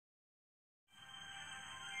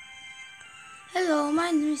Hello,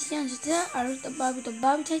 my name is Yang. Today I read the Bible. The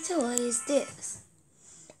Bible title is this: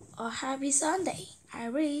 A Happy Sunday. I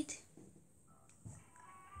read.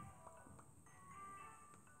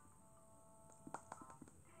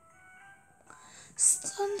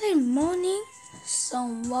 Sunday morning,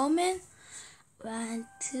 some women went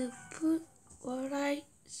to put water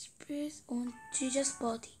spirits on Jesus'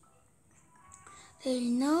 body. They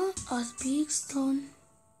know as big stone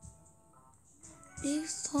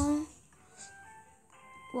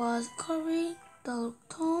was carrying the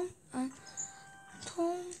tomb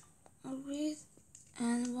with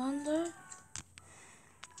and wondered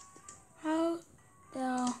how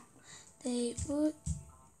they would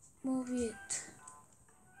move it.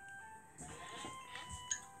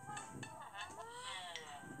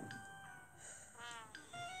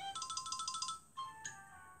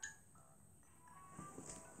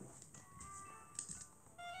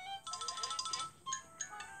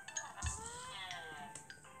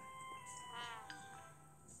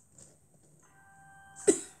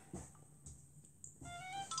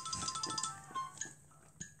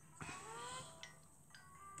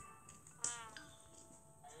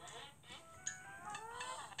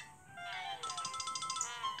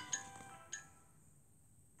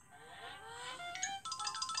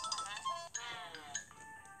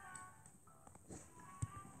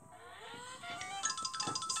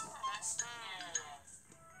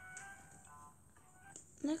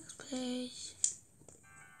 Next page.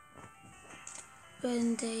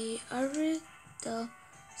 When they arrived, the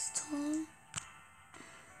stone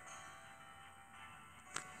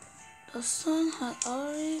had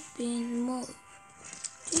already been moved.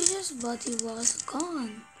 Jesus' body was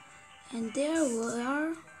gone, and there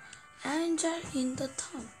were angels in the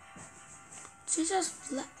tomb.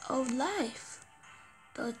 Jesus of life.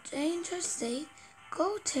 The angel said,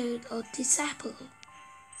 "Go tell the disciple."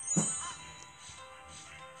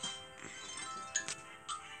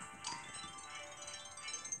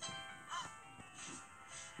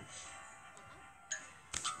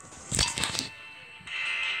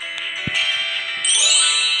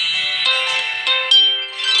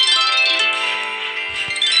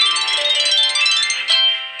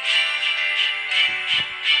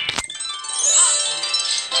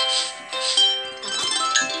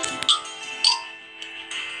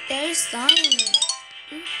 There is silence.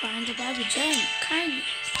 You find the Bible gem, kindness.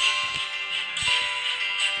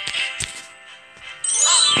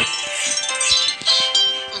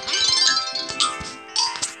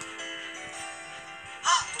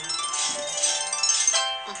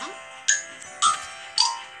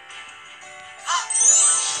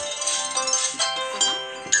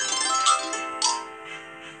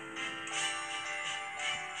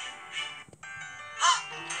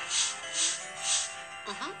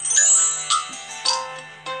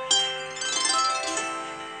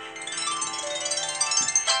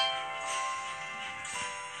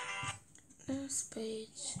 Next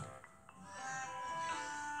page.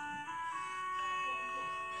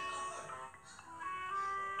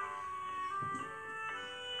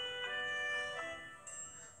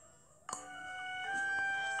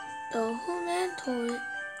 The woman told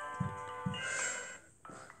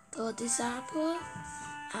the disciples,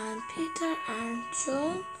 and Peter and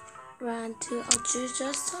John ran to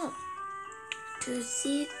Jesus' tomb to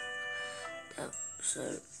see them.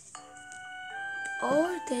 So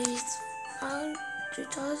all they found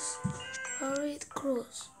Jesus buried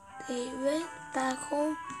close. They went back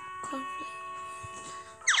home quickly.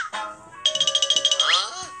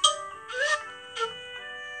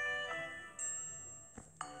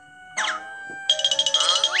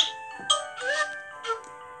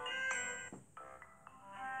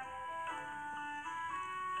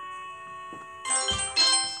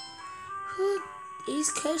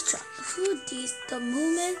 Who did the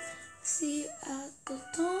woman see at the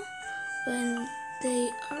tomb when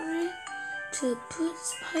they arrived to put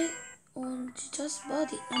spice on Jesus'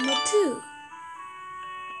 body? Number 2.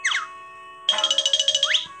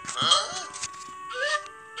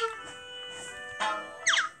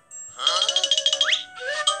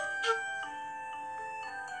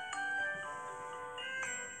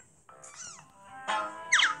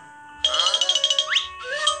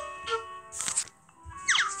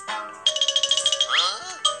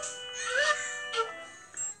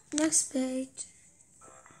 Next page.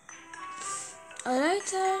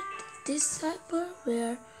 Later, the disciples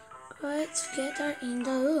were gathered together in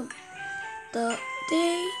the room.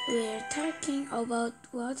 They were talking about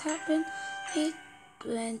what happened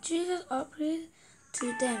when Jesus appeared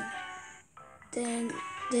to them. Then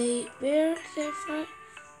they were terrified.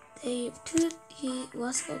 They thought he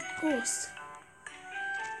was a ghost.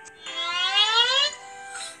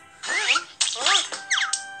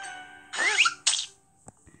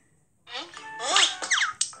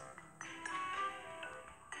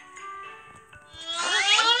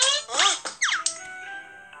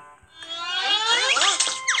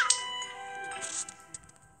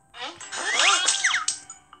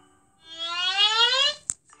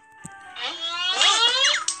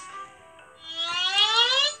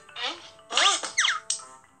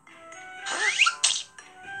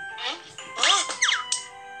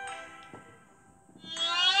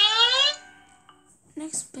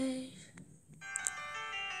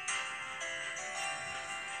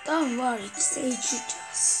 Don't worry, said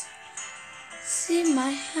Jesus. See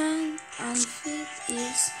my hand and feet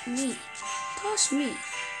is me. Touch me.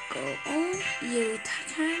 Go on, you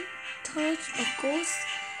can't touch a ghost,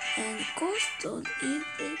 and ghosts don't eat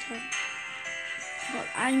later. But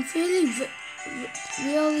I'm feeling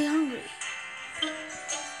really hungry.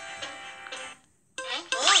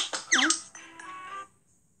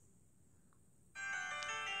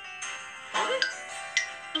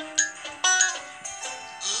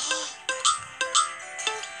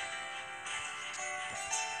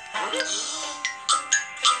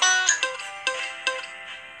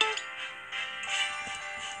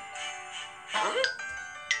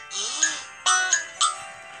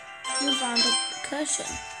 You found the question.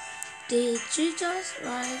 Did Jesus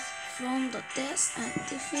rise from the dead and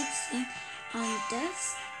defeat sin and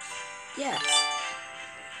death? Yes.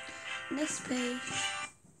 Next page.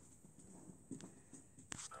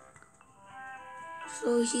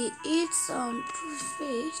 So he ate some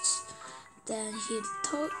fish. Then he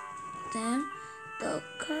told them the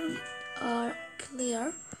currents are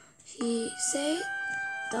clear. He said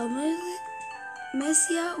the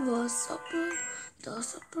Messiah was supper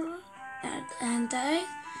and died,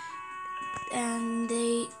 and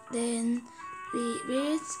they then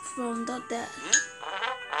raised from the dead.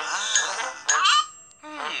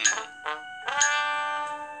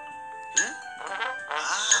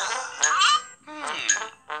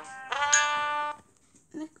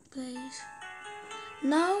 Next page.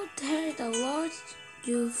 Now tell the world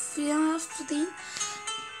you feel after.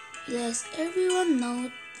 Let everyone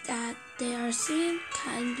know that their sin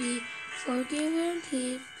can be forgiven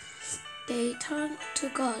if they turn to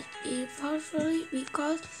God, partially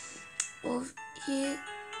because of His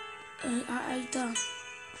I done.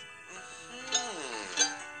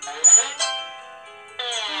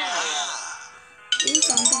 This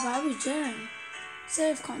on the Bible journey.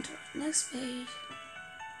 Self-control. Next page.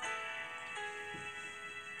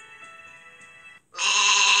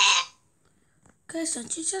 Question.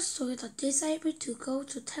 Jesus told the disciples to go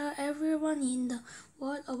to tell everyone in the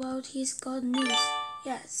world about His good news.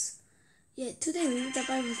 Yes. Yeah, today we read the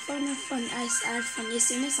Bible fun and fun. I said fun.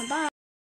 Yes, bye.